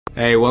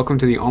Hey, welcome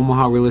to the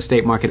Omaha Real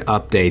Estate Market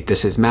Update.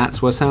 This is Matt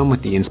Swisshelm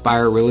with the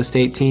Inspire Real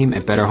Estate team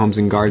at Better Homes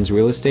and Gardens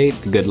Real Estate,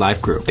 the Good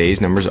Life Group.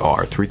 Today's numbers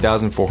are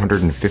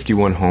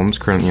 3,451 homes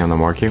currently on the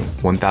market,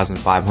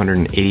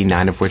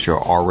 1,589 of which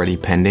are already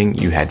pending.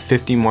 You had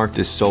 50 marked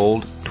as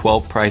sold,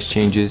 12 price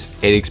changes,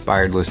 8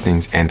 expired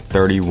listings, and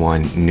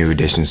 31 new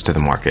additions to the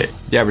market.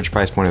 The average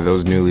price point of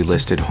those newly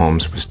listed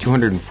homes was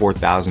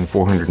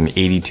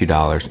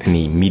 $204,482, and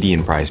the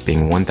median price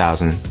being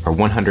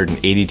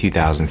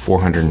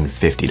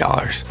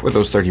 $182,450. For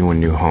those 31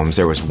 new homes,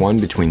 there was 1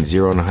 between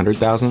 0 and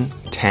 100,000,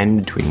 10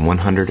 between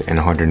 100 and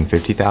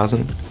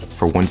 150,000.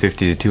 For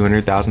 150 to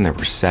 200,000, there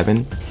were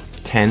 7,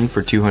 10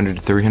 for 200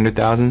 to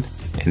 300,000.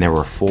 And there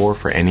were 4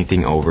 for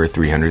anything over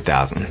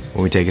 300,000.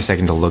 When we take a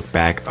second to look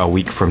back a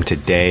week from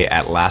today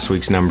at last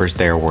week's numbers,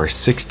 there were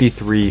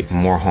 63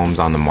 more homes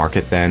on the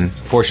market then.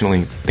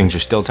 Fortunately, things are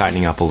still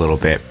tightening up a little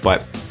bit,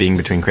 but being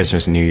between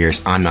Christmas and New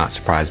Year's, I'm not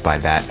surprised by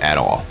that at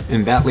all.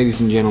 And that,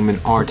 ladies and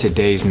gentlemen, are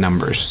today's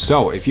numbers.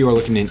 So if you are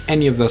looking in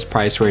any of those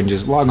price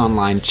ranges, log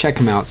online, check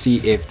them out,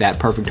 see if that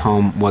perfect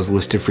home was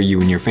listed for you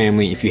and your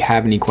family. If you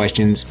have any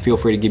questions, feel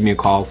free to give me a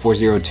call,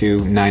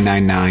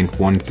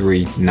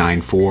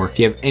 402-999-1394. If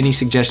you have any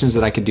suggestions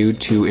that I could do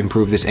to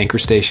improve this anchor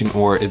station,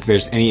 or if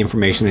there's any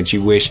information that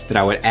you wish that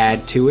I would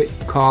add to it,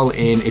 call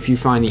in. If you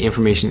find the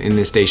information in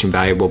this station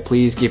valuable,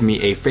 please give me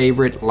a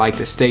favorite, like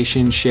the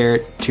station, share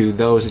it to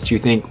those that you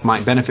think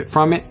might benefit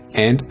from it,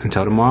 and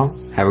until tomorrow,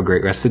 have a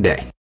great rest of the day.